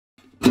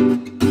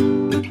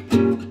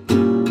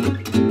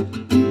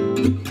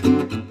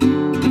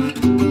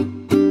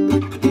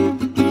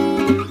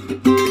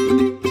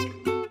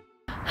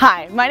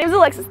name is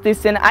Alexis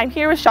Thuston. I'm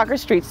here with Shocker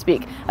Street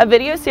Speak, a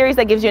video series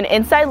that gives you an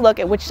inside look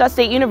at Wichita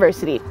State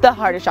University, the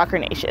heart of Shocker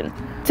Nation.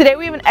 Today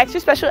we have an extra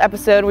special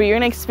episode where you're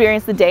going to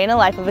experience the day in the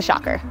life of a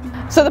Shocker.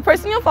 So the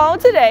person you'll follow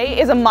today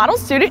is a model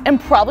student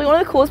and probably one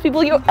of the coolest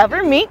people you'll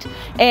ever meet,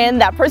 and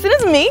that person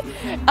is me.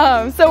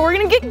 So we're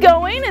going to get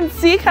going and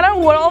see kind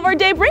of what all of our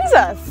day brings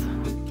us.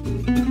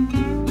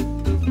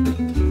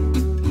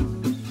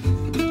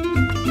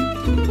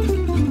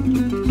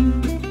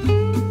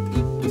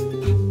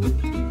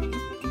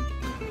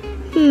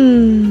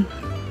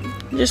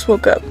 Just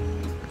woke up.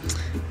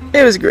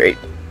 It was great.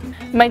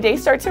 My day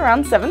starts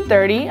around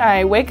 7:30.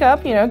 I wake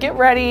up, get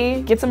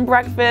ready, get some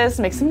breakfast,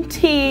 make some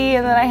tea,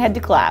 and then I head to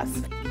class.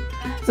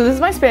 So this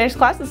is my Spanish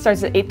class that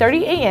starts at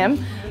 8:30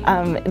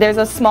 a.m. There's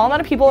a small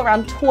amount of people,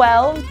 around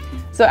 12.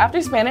 So after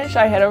Spanish,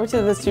 I head over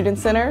to the Student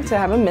Center to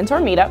have a mentor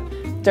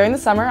meetup. During the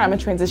summer, I'm a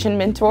transition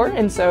mentor,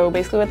 and so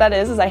basically what that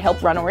is I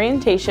help run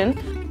orientation.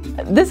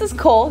 This is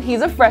Cole.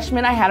 He's a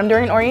freshman. I had him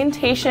during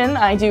orientation.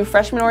 I do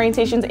freshman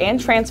orientations and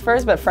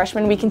transfers, but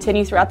freshmen we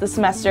continue throughout the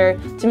semester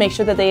to make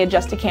sure that they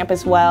adjust to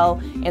campus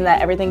well and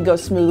that everything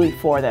goes smoothly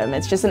for them.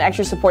 It's just an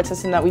extra support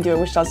system that we do at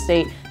Wichita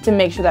State to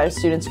make sure that our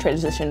students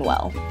transition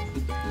well.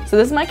 So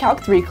this is my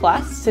Calc 3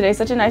 class. Today's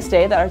such a nice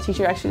day that our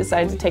teacher actually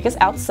decided to take us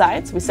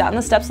outside. So we sat on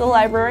the steps of the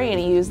library and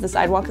he used the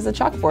sidewalk as a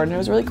chalkboard, and it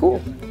was really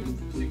cool.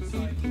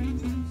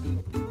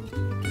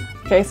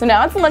 Okay, so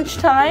now it's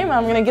lunchtime.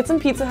 I'm gonna get some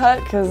Pizza Hut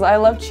because I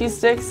love cheese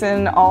sticks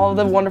and all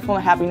the wonderful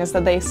happiness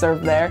that they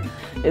serve there.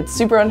 It's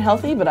super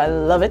unhealthy, but I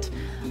love it.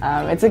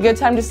 It's a good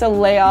time just to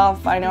lay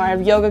off. I know I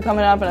have yoga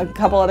coming up and a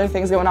couple other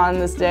things going on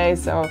this day,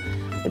 so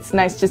it's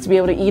nice just to be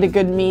able to eat a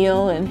good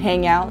meal and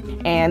hang out.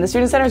 And the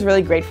Student Center is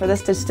really great for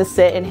this, just to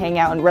sit and hang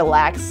out and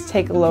relax,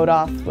 take a load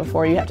off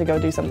before you have to go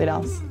do something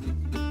else.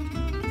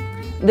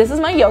 This is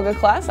my yoga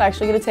class. I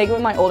actually get to take it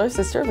with my older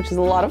sister, which is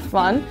a lot of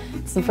fun.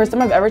 It's the first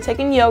time I've ever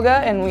taken yoga,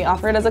 and we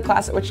offer it as a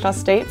class at Wichita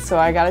State, so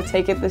I got to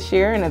take it this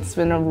year, and it's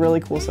been really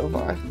cool so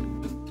far.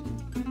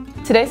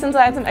 Today, since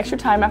I had some extra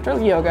time after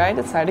yoga, I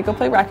decided to go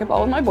play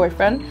racquetball with my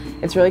boyfriend.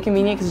 It's really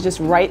convenient because it's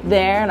just right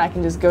there, and I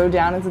can just go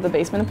down into the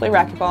basement and play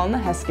racquetball in the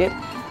Heskett.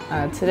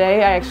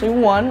 Today, I actually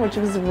won, which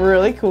was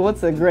really cool.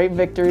 It's a great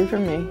victory for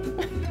me.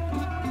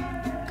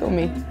 Go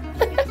me.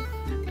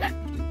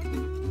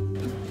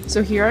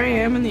 So here I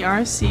am in the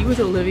RSC with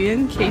Olivia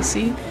and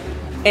Casey,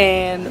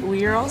 and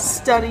we are all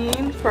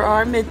studying for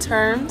our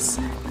midterms.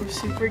 We're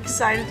super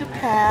excited to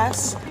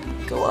pass.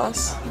 Go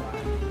us.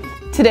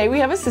 Today we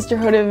have a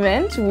sisterhood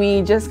event.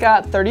 We just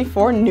got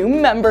 34 new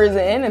members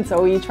in, and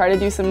so we try to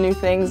do some new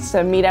things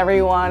to meet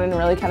everyone and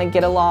really kind of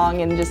get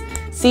along and just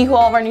see who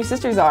all of our new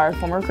sisters are.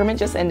 Former recruitment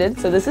just ended.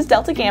 So this is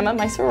Delta Gamma,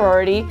 my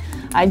sorority.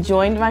 I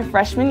joined my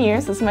freshman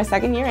year, so this is my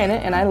second year in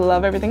it, and I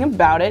love everything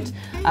about it.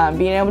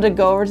 Being able to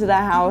go over to the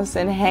house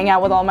and hang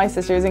out with all my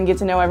sisters and get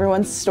to know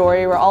everyone's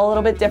story. We're all a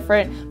little bit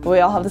different, but we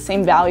all have the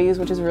same values,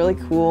 which is really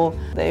cool.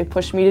 They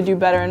pushed me to do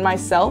better in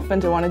myself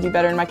and to want to do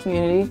better in my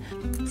community.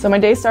 So my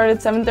day started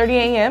at 7:30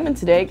 a.m. and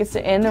today it gets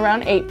to end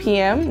around 8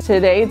 p.m.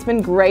 Today it's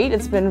been great.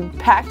 It's been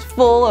packed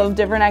full of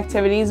different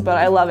activities, but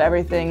I love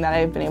everything that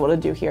I've been able to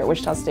do here at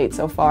Wichita State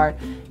so far,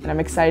 and I'm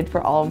excited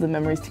for all of the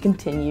memories to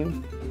continue.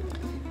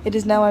 It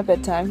is now my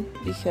bedtime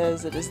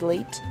because it is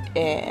late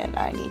and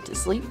I need to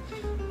sleep.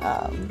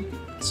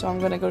 So I'm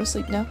gonna go to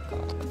sleep now.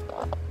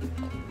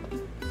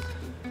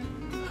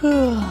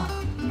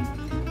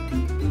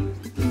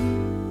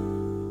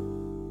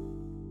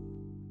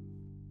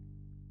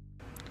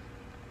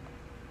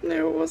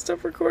 No, it won't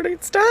stop recording.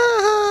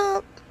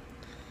 Stop!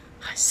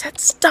 I said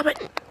stop it!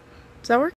 Does that work?